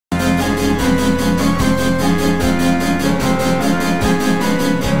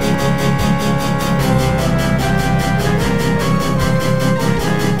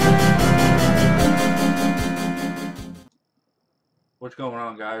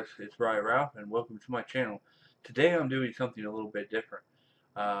guys, it's Riot Ralph and welcome to my channel. Today I'm doing something a little bit different.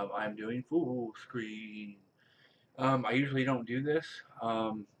 I'm doing full screen. I usually don't do this.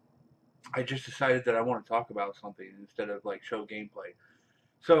 I just decided that I want to talk about something instead of like show gameplay.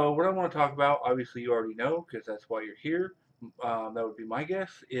 So what I want to talk about, obviously you already know because that's why you're here. That would be my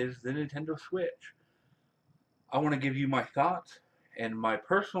guess, is the Nintendo Switch. I want to give you my thoughts and my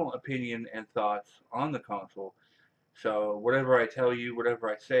personal opinion and thoughts on the console. So whatever I tell you, whatever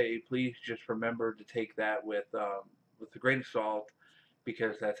I say, please just remember to take that with a grain of salt,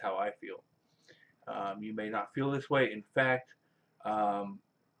 because that's how I feel. You may not feel this way. In fact, um,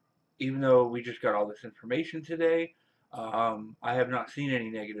 even though we just got all this information today, I have not seen any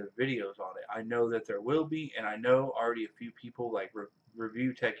negative videos on it. I know that there will be, and I know already a few people like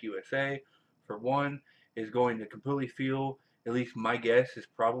Review Tech USA, for one, is going to completely feel, at least my guess is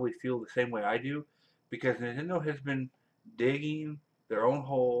probably feel the same way I do, because Nintendo has been digging their own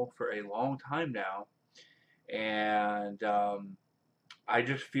hole for a long time now, and I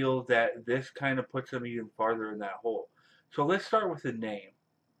just feel that this kind of puts them even farther in that hole. So let's start with the name.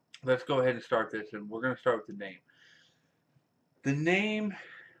 Let's go ahead and start this, and we're going to start with the name. The name,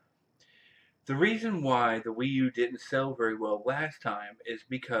 the reason why the Wii U didn't sell very well last time is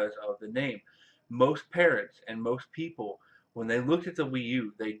because of the name. Most parents and most people, when they looked at the Wii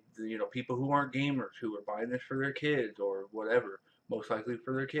U, people who aren't gamers, who are buying this for their kids or whatever, most likely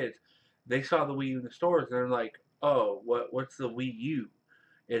for their kids, they saw the Wii U in the stores and they're like, oh, what's the Wii U?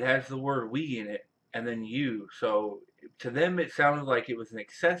 It has the word Wii in it and then U. So to them, it sounded like it was an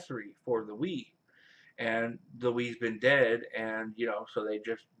accessory for the Wii, and the Wii's been dead, and so they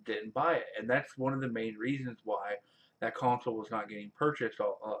just didn't buy it, and that's one of the main reasons why that console was not getting purchased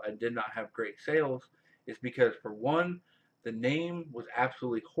and did not have great sales, is because for one, the name was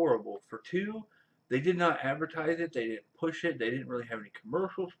absolutely horrible. For two, they did not advertise it, they didn't push it, they didn't really have any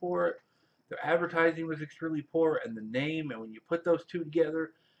commercials for it. Their advertising was extremely poor, and the name, and when you put those two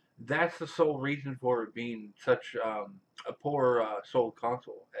together, that's the sole reason for it being such a poor sold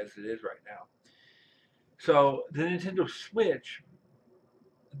console as it is right now. So the Nintendo Switch,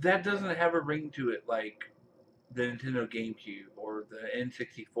 that doesn't have a ring to it like the Nintendo GameCube or the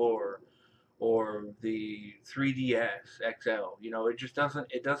N64 or the 3DS XL. It just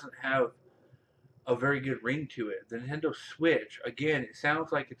doesn't. It doesn't have a very good ring to it. The Nintendo Switch, again, it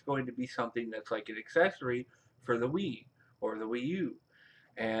sounds like it's going to be something that's like an accessory for the Wii or the Wii U,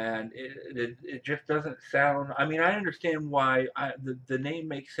 and it just doesn't sound. I mean, I understand why the name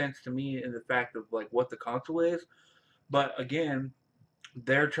makes sense to me in the fact of like what the console is, but again,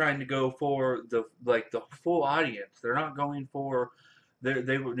 they're trying to go for the full audience. They're not going for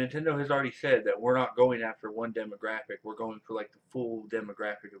Nintendo has already said that we're not going after one demographic. We're going for like the full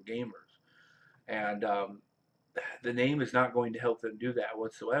demographic of gamers, and the name is not going to help them do that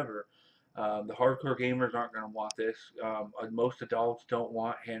whatsoever. The hardcore gamers aren't going to want this. Most adults don't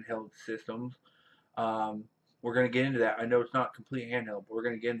want handheld systems. Um, we're going to get into that. I know it's not complete handheld, but we're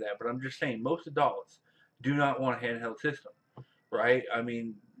going to get into that. But I'm just saying, most adults do not want a handheld system, right? I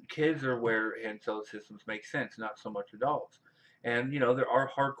mean, kids are where handheld systems make sense, not so much adults. And there are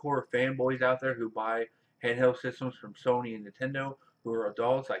hardcore fanboys out there who buy handheld systems from Sony and Nintendo who are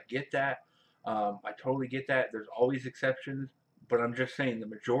adults. I get that. I totally get that. There's always exceptions, but I'm just saying the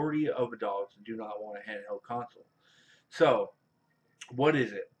majority of adults do not want a handheld console. So, what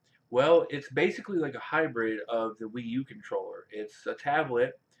is it? Well, it's basically like a hybrid of the Wii U controller. It's a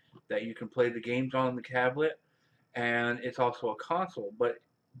tablet that you can play the games on the tablet, and it's also a console. But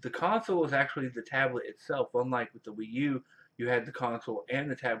the console is actually the tablet itself. Unlike with the Wii U, you had the console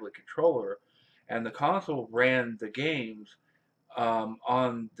and the tablet controller, and the console ran the games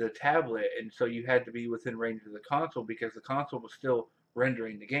on the tablet, and so you had to be within range of the console because the console was still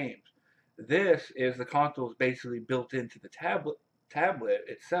rendering the games. This is the console is basically built into the tablet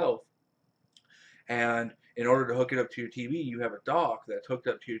itself, and in order to hook it up to your TV, you have a dock that's hooked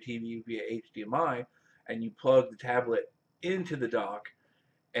up to your TV via HDMI, and you plug the tablet into the dock,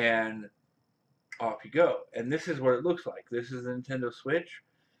 and off you go. And this is what it looks like. This is the Nintendo Switch,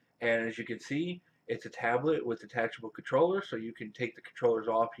 and as you can see, it's a tablet with detachable controllers, so you can take the controllers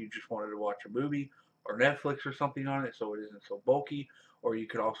off if you just wanted to watch a movie or Netflix or something on it, so it isn't so bulky. Or you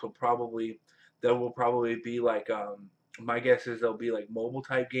could also there will probably be like, my guess is there'll be like mobile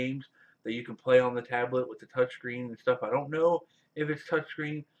type games that you can play on the tablet with the touchscreen and stuff. I don't know if it's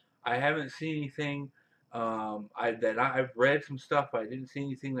touchscreen. I haven't seen anything. I've read some stuff. I didn't see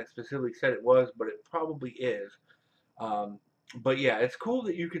anything that specifically said it was, but it probably is. Um, but yeah, it's cool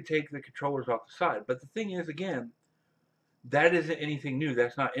that you can take the controllers off the side. But the thing is, again, That isn't anything new.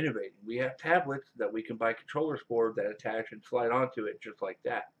 That's not innovating. We have tablets that we can buy controllers for that attach and slide onto it just like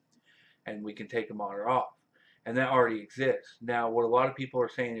that, and we can take them on or off. And that already exists. Now, what a lot of people are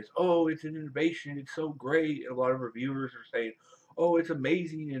saying is, oh, it's an innovation, it's so great. And a lot of reviewers are saying, oh, it's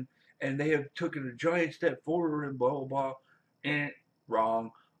amazing, and they have taken a giant step forward and blah, blah, blah. And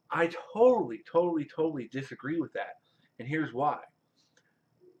wrong. I totally, totally, totally disagree with that. And here's why.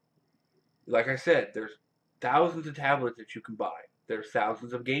 Like I said, there's thousands of tablets that you can buy. There's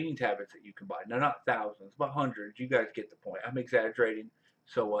thousands of gaming tablets that you can buy. Now, not thousands, but hundreds. You guys get the point. I'm exaggerating,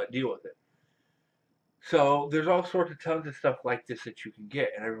 so deal with it. So there's all sorts of tons of stuff like this that you can get,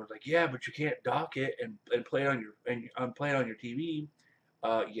 and everyone's like, "Yeah, but you can't dock it and play it on your play it on your TV."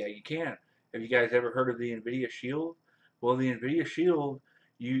 Yeah, you can. Have you guys ever heard of the Nvidia Shield? Well, the Nvidia Shield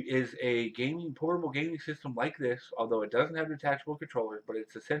is a portable gaming system like this, although it doesn't have detachable controllers, but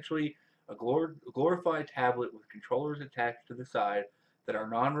it's essentially a glorified tablet with controllers attached to the side that are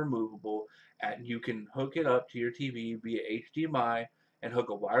non-removable, and you can hook it up to your TV via HDMI and hook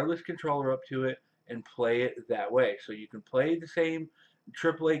a wireless controller up to it and play it that way. So you can play the same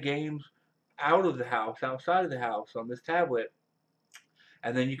AAA games out of the house, outside of the house on this tablet,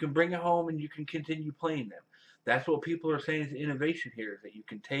 and then you can bring it home and you can continue playing them. That's what people are saying is innovation here, is that you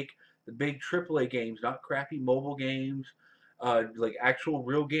can take the big AAA games, not crappy mobile games, like actual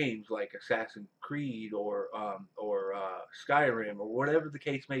real games like Assassin's Creed or Skyrim or whatever the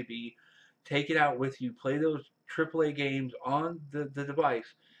case may be, take it out with you, play those AAA games on the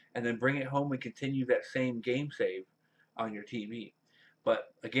device, and then bring it home and continue that same game save on your TV.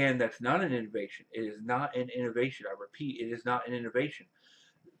 But again, that's not an innovation. It is not an innovation. I repeat, it is not an innovation.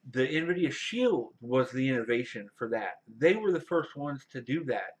 The NVIDIA Shield was the innovation for that. They were the first ones to do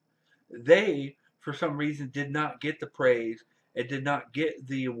that. They, for some reason, did not get the praise and did not get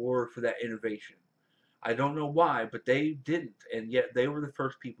the award for that innovation. I don't know why, but they didn't, and yet they were the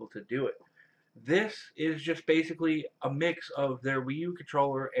first people to do it. This is just basically a mix of their Wii U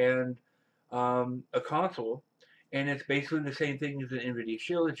controller and a console, and it's basically the same thing as the NVIDIA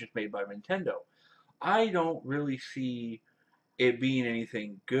Shield. It's just made by Nintendo. I don't really see it being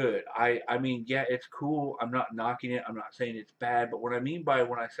anything good. I mean, yeah, it's cool. I'm not knocking it. I'm not saying it's bad. But what I mean by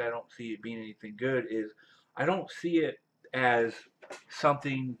when I say I don't see it being anything good is I don't see it as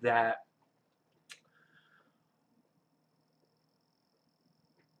something that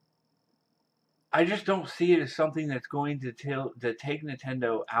I just don't see it as something that's going to take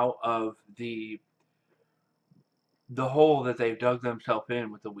Nintendo out of the hole that they've dug themselves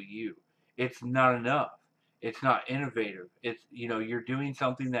in with the Wii U. It's not enough. It's not innovative. It's, you're doing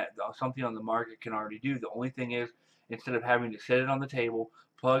something that something on the market can already do. The only thing is, instead of having to set it on the table,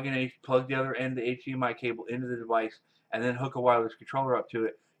 plug the other end of the HDMI cable into the device, and then hook a wireless controller up to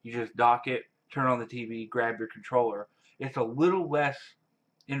it, you just dock it, turn on the TV, grab your controller. It's a little less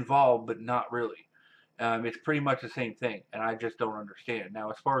involved, but not really. It's pretty much the same thing, and I just don't understand. Now,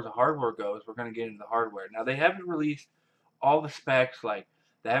 as far as the hardware goes, we're going to get into the hardware. Now, they haven't released all the specs, like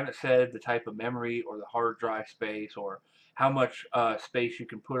they haven't said the type of memory or the hard drive space or how much space you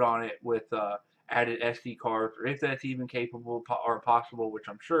can put on it with added SD cards, or if that's even capable or possible, which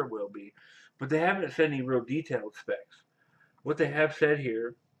I'm sure it will be. But they haven't said any real detailed specs. What they have said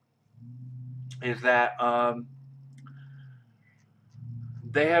here is that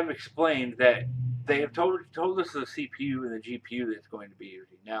they have explained that they have told us the CPU and the GPU that's going to be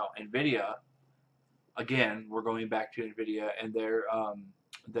using. Now, NVIDIA, again, we're going back to NVIDIA and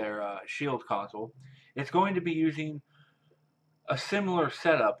their Shield console. It's going to be using a similar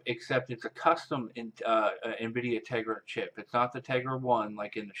setup, except it's a custom NVIDIA Tegra chip. It's not the Tegra 1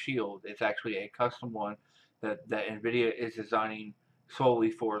 like in the Shield. It's actually a custom one that NVIDIA is designing solely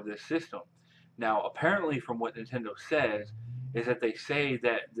for this system. Now, apparently, from what Nintendo says, is that they say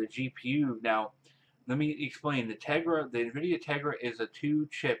that the GPU. Now, let me explain. The NVIDIA Tegra is a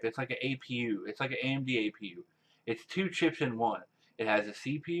two-chip. It's like an APU. It's like an AMD APU. It's two chips in one. It has a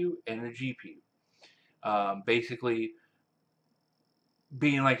CPU and a GPU. Basically,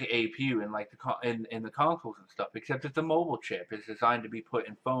 being like an APU and like in the consoles and stuff, except it's a mobile chip. It's designed to be put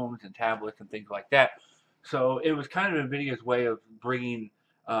in phones and tablets and things like that. So it was kind of NVIDIA's way of bringing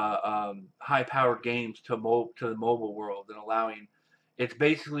high-powered games to the mobile world and allowing. It's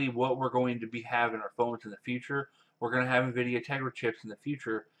basically what we're going to be having our phones in the future. We're going to have NVIDIA Tegra chips in the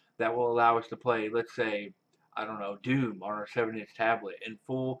future that will allow us to play, let's say, I don't know, Doom on our 7-inch tablet in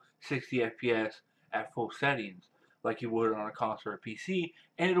full 60 FPS at full settings like you would on a console or PC,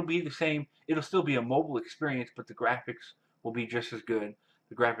 and it'll be the same. It'll still be a mobile experience, but the graphics will be just as good.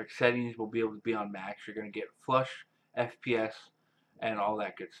 The graphic settings will be able to be on max. You're going to get flush FPS and all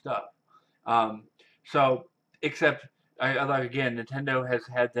that good stuff. Um, so, except like again, Nintendo has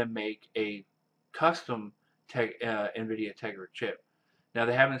had them make a custom NVIDIA Tegra chip. Now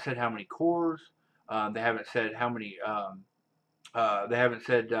they haven't said how many cores. They haven't said how many. They haven't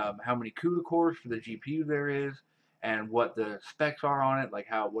said how many CUDA cores for the GPU there is, and what the specs are on it. Like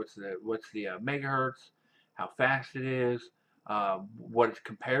what's the megahertz, how fast it is, what it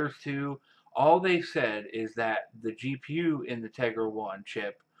compares to. All they said is that the GPU in the Tegra 1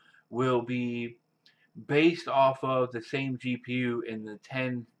 chip will be based off of the same GPU in the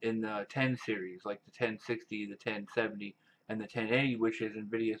 10 series, like the 1060, the 1070, and the 1080, which is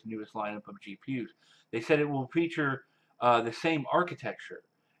NVIDIA's newest lineup of GPUs. They said it will feature the same architecture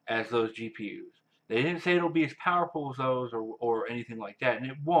as those GPUs. They didn't say it'll be as powerful as those or anything like that, and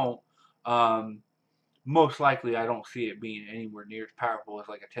it won't. Um, Most likely, I don't see it being anywhere near as powerful as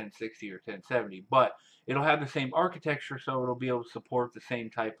like a 1060 or 1070, but it'll have the same architecture, so it'll be able to support the same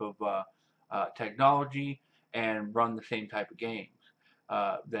type of technology and run the same type of games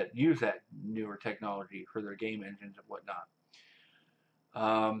that use that newer technology for their game engines and whatnot.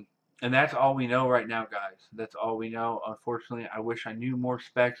 Um, and that's all we know right now, guys. That's all we know. Unfortunately, I wish I knew more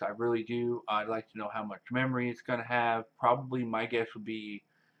specs. I really do. I'd like to know how much memory it's going to have. Probably my guess would be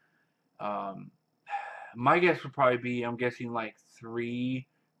um, my guess would probably be, I'm guessing like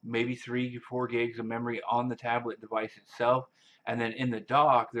maybe 3 to 4 gigs of memory on the tablet device itself. And then in the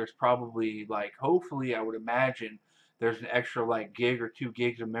dock, there's probably like, hopefully, I would imagine there's an extra like gig or 2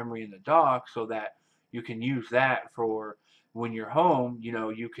 gigs of memory in the dock so that you can use that for when you're home.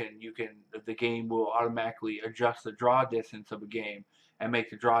 The game will automatically adjust the draw distance of a game and make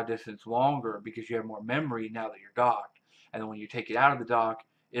the draw distance longer because you have more memory now that you're docked. And then when you take it out of the dock,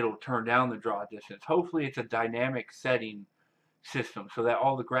 it'll turn down the draw distance. Hopefully it's a dynamic setting system so that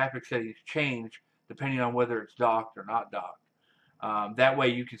all the graphic settings change depending on whether it's docked or not docked. That way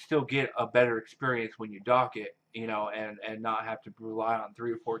you can still get a better experience when you dock it, and not have to rely on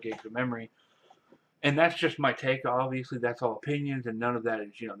 3 or 4 gigs of memory. And that's just my take. Obviously, that's all opinions, and none of that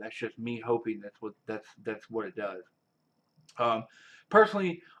is, that's just me hoping that's what it does. Um,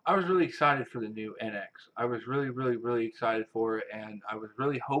 Personally, I was really excited for the new NX. I was really, really, really excited for it, and I was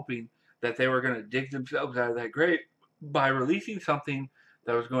really hoping that they were going to dig themselves out of that grave by releasing something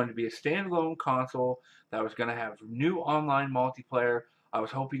that was going to be a standalone console that was going to have new online multiplayer. I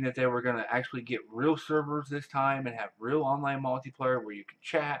was hoping that they were going to actually get real servers this time and have real online multiplayer where you could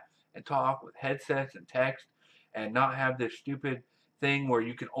chat and talk with headsets and text and not have this stupid thing where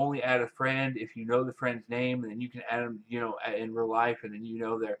you can only add a friend if you know the friend's name, and then you can add them, in real life, and then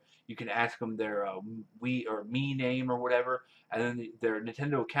you can ask them their we or me name or whatever, and then their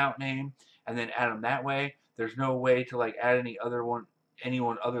Nintendo account name, and then add them that way. There's no way to like add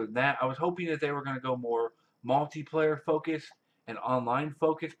anyone other than that. I was hoping that they were going to go more multiplayer focused and online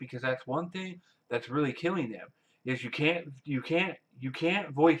focused because that's one thing that's really killing them is you can't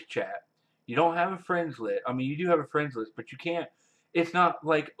voice chat. You don't have a friends list. I mean, you do have a friends list, but you can't. It's not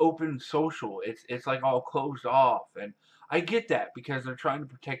like open social. It's like all closed off, and I get that because they're trying to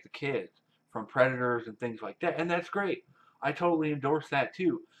protect the kids from predators and things like that, and that's great. I totally endorse that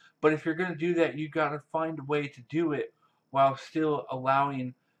too. But if you're gonna do that, you gotta find a way to do it while still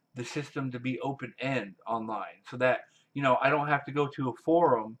allowing the system to be open end online, so that I don't have to go to a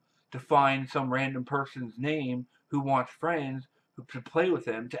forum to find some random person's name who wants friends who to play with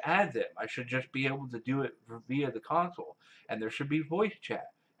them to add them. I should just be able to do it via the console, and there should be voice chat,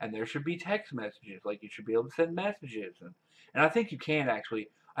 and there should be text messages. Like you should be able to send messages, and I think you can actually.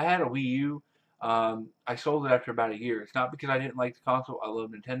 I had a Wii U. I sold it after about a year. It's not because I didn't like the console. I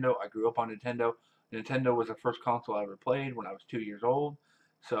love Nintendo. I grew up on Nintendo. Nintendo was the first console I ever played when I was 2 years old.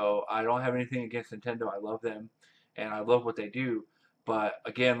 So I don't have anything against Nintendo. I love them, and I love what they do. But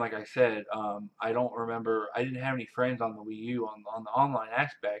again, like I said, I don't remember. I didn't have any friends on the Wii U on the online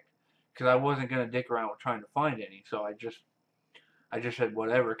aspect because I wasn't gonna dick around with trying to find any. So I just said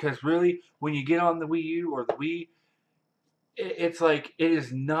whatever. Because really, when you get on the Wii U or the Wii, it's like it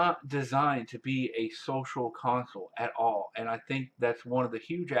is not designed to be a social console at all. And I think that's one of the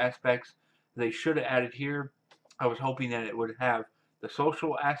huge aspects they should have added here. I was hoping that it would have the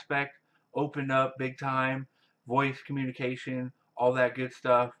social aspect opened up big time, voice communication, all that good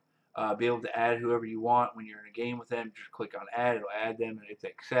stuff. Be able to add whoever you want when you're in a game with them. Just click on add, it'll add them, and if they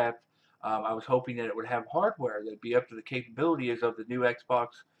accept. I was hoping that it would have hardware that'd be up to the capabilities of the new Xbox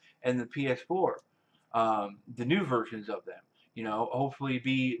and the PS4, the new versions of them. Hopefully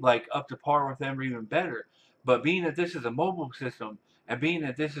be like up to par with them or even better. But being that this is a mobile system and being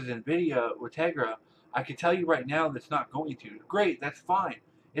that this is NVIDIA with Tegra, I can tell you right now that's not going to. Great, that's fine.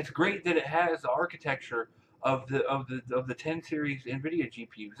 It's great that it has the architecture of the 10 series NVIDIA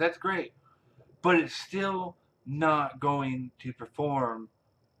GPUs. That's great, but it's still not going to perform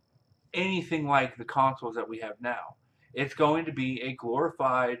anything like the consoles that we have now. It's going to be a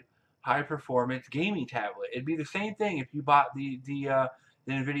glorified high performance gaming tablet. It'd be the same thing if you bought the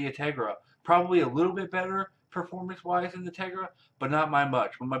Nvidia Tegra. Probably a little bit better performance wise than the Tegra, but not by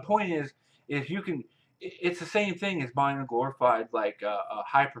much. But my point is, if you can, it's the same thing as buying a glorified like a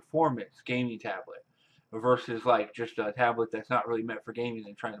high performance gaming tablet versus like just a tablet that's not really meant for gaming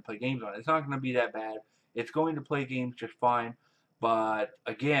and trying to play games on it. It's not going to be that bad. It's going to play games just fine. But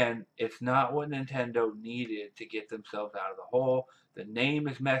again, it's not what Nintendo needed to get themselves out of the hole. The name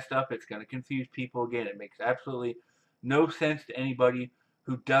is messed up. It's going to confuse people again. It makes absolutely no sense to anybody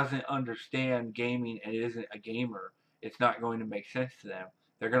who doesn't understand gaming and isn't a gamer. It's not going to make sense to them.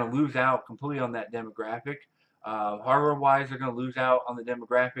 They're going to lose out completely on that demographic. Hardware wise, they're going to lose out on the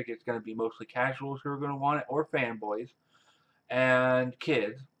demographic. It's going to be mostly casuals who are going to want it, or fanboys, and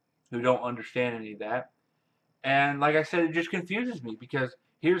kids who don't understand any of that. And like I said, it just confuses me because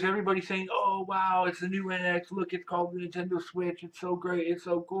here's everybody saying, "Oh wow, it's the new NX. Look, it's called the Nintendo Switch. It's so great. It's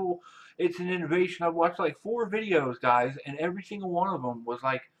so cool. It's an innovation." I've watched like 4 videos, guys, and every single one of them was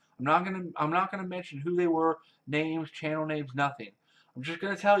like, I'm not gonna mention who they were, names, channel names, nothing. I'm just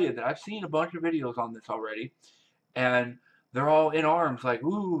gonna tell you that I've seen a bunch of videos on this already, and they're all in arms like,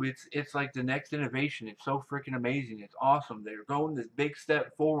 "Ooh, it's like the next innovation. It's so freaking amazing. It's awesome. They're going this big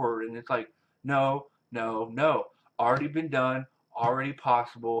step forward." And it's like, no, no, no. Already been done, already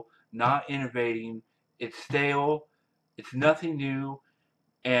possible, not innovating. It's stale. It's nothing new.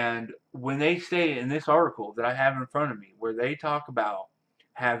 And when they say in this article that I have in front of me, where they talk about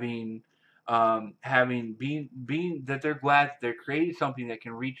having having being that they're glad that they created something that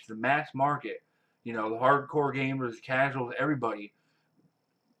can reach the mass market, you know, the hardcore gamers, casuals, everybody.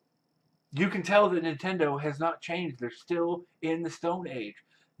 You can tell that Nintendo has not changed. They're still in the Stone Age.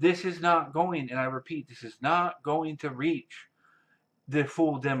 This is not going, and I repeat, this is not going to reach the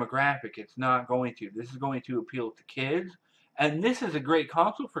full demographic. It's not going to. This is going to appeal to kids, and this is a great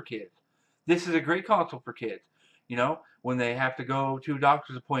console for kids. This is a great console for kids. You know, when they have to go to a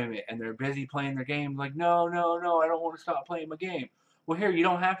doctor's appointment and they're busy playing their game, like, no, no, no, I don't want to stop playing my game. Well, here, you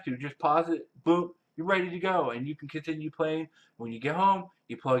don't have to. Just pause it, boom, you're ready to go, and you can continue playing. When you get home,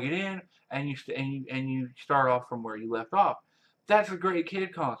 you plug it in, and you start off from where you left off. That's a great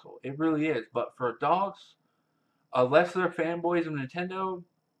kid console. It really is. But for adults, unless they're fanboys of Nintendo,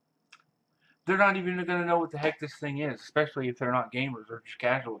 they're not even going to know what the heck this thing is, especially if they're not gamers or just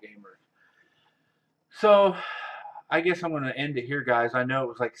casual gamers. So, I guess I'm going to end it here, guys. I know it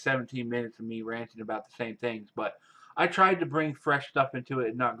was like 17 minutes of me ranting about the same things, but I tried to bring fresh stuff into it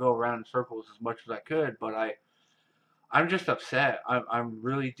and not go around in circles as much as I could, but I'm just upset. I'm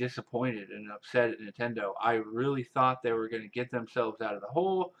really disappointed and upset at Nintendo. I really thought they were going to get themselves out of the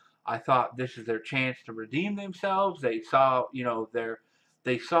hole. I thought this is their chance to redeem themselves. They saw, you know,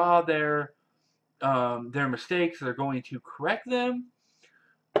 they saw their mistakes. They're going to correct them.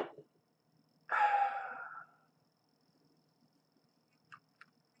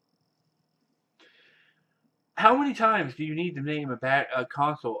 How many times do you need to name a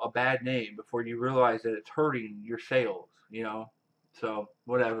console a bad name before you realize that it's hurting your sales? You know, so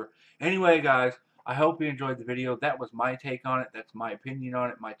whatever. Anyway, guys, I hope you enjoyed the video. That was my take on it. That's my opinion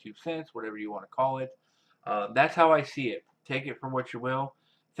on it. My 2 cents, whatever you want to call it. That's how I see it. Take it for what you will.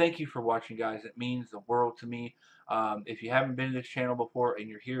 Thank you for watching, guys. It means the world to me. If you haven't been to this channel before and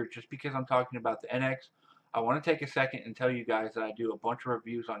you're here just because I'm talking about the NX, I want to take a second and tell you guys that I do a bunch of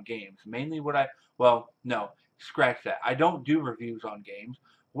reviews on games. Mainly well, no, scratch that. I don't do reviews on games.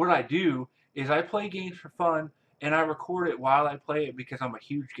 What I do is I play games for fun and I record it while I play it because I'm a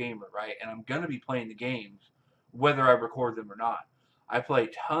huge gamer, right? And I'm going to be playing the games whether I record them or not. I play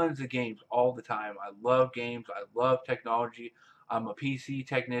tons of games all the time. I love games. I love technology. I'm a PC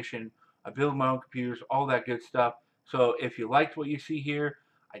technician. I build my own computers, all that good stuff. So if you liked what you see here,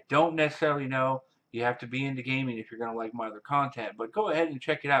 I don't necessarily know. You have to be into gaming if you're going to like my other content. But go ahead and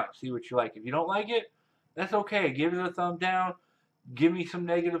check it out and see what you like. If you don't like it, that's okay. Give it a thumb down. Give me some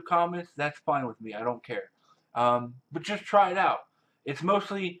negative comments. That's fine with me. I don't care. But just try it out. It's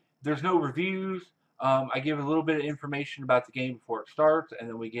mostly, there's no reviews. I give a little bit of information about the game before it starts, and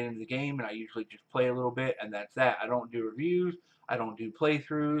then we get into the game, and I usually just play a little bit, and that's that. I don't do reviews. I don't do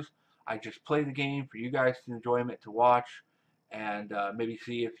playthroughs. I just play the game for you guys to enjoy it, to watch, and maybe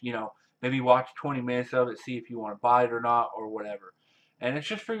see if, you know, maybe watch 20 minutes of it, see if you want to buy it or not, or whatever. And it's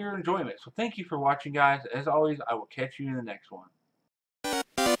just for your enjoyment. So thank you for watching, guys. As always, I will catch you in the next one.